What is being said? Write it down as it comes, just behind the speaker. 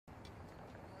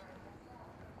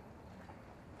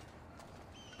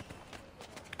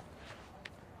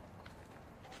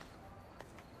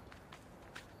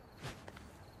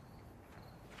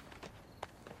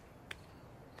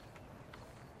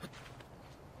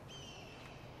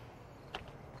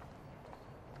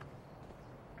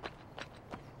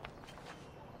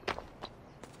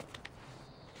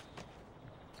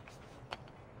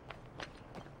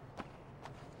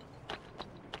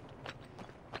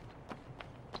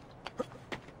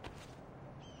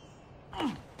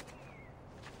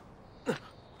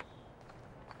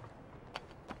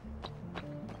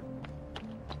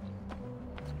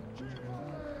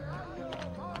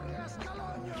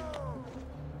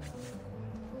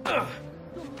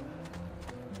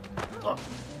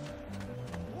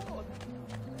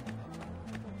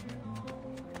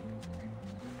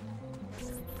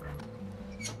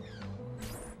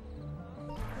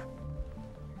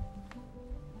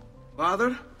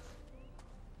Father?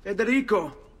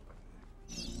 Federico!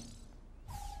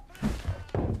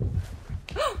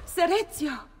 Sir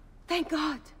Ezio! Thank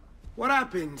God! What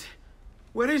happened?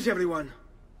 Where is everyone?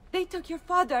 They took your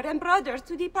father and brother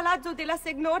to the Palazzo della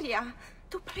Signoria,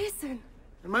 to prison.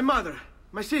 And my mother?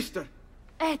 My sister?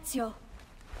 Ezio.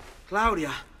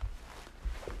 Claudia?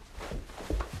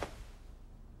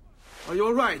 Are you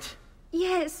all right?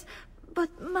 Yes, but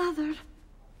Mother...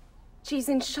 She's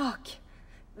in shock.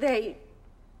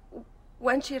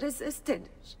 When she resisted...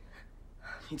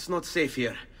 It's not safe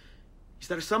here. Is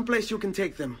there some place you can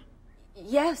take them?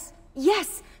 Yes,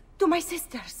 yes! To my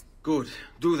sisters. Good,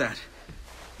 do that.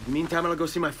 In the meantime, I'll go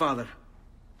see my father.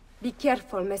 Be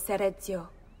careful, Messer Ezio.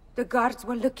 The guards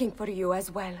were looking for you as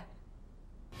well.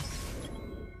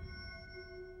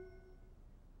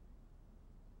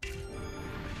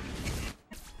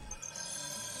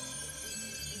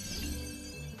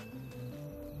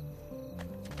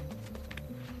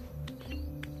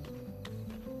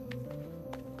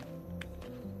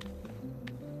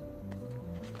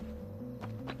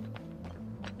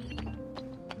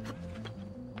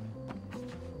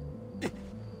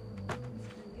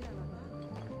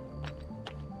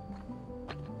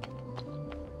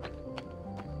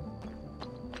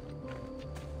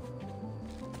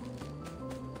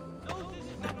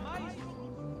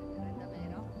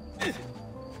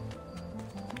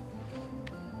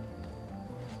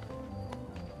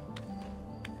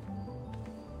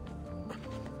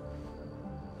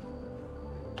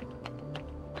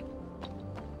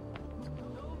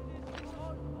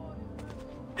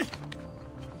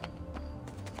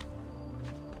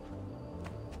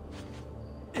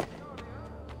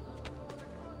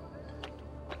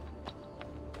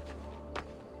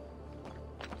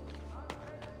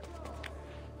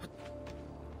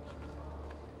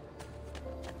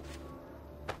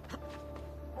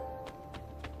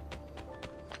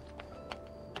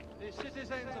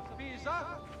 Citizens of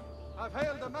Pisa have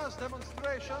held a mass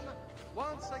demonstration,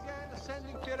 once again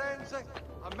sending Firenze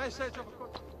a message of...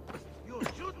 You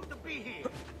shouldn't be here!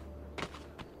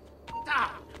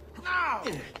 Down! Now!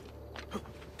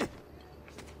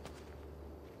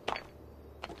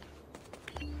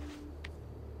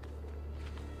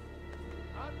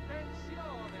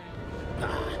 Attenzione!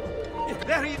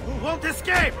 There he won't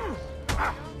escape!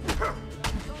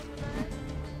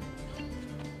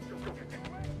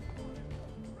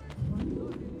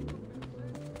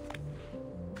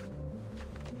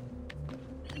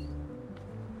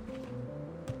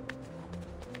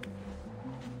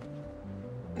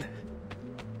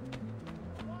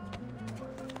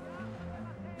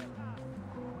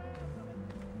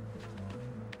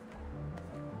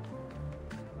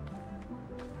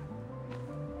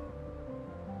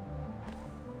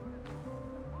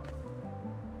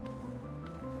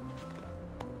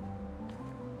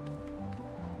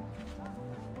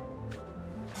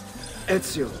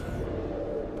 Ezio.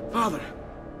 Father,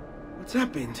 what's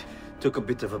happened? Took a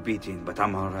bit of a beating, but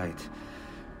I'm all right.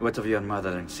 What of your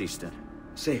mother and sister?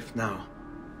 Safe now.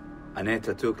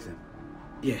 Annetta took them.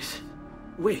 Yes.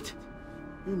 Wait.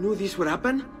 You knew this would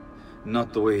happen?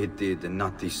 Not the way it did, and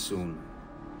not this soon.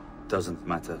 Doesn't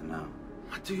matter now.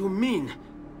 What do you mean?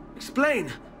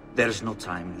 Explain! There's no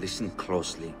time. Listen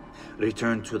closely.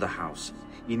 Return to the house.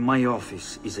 In my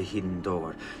office is a hidden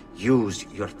door. Use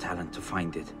your talent to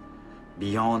find it.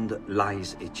 Beyond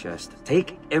lies a chest.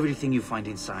 Take everything you find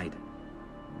inside.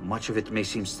 Much of it may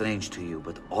seem strange to you,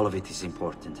 but all of it is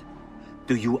important.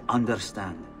 Do you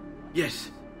understand? Yes.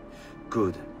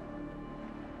 Good.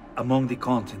 Among the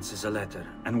contents is a letter,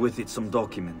 and with it some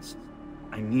documents.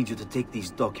 I need you to take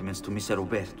these documents to Mr.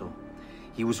 Roberto.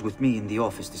 He was with me in the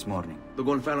office this morning. The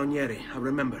Gonfaloniere, I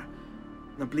remember.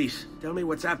 Now please, tell me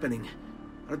what's happening.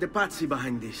 Are the pazzi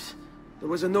behind this? There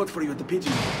was a note for you at the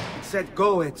pigeon. It said,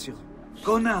 Go, Ezio.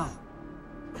 Go now.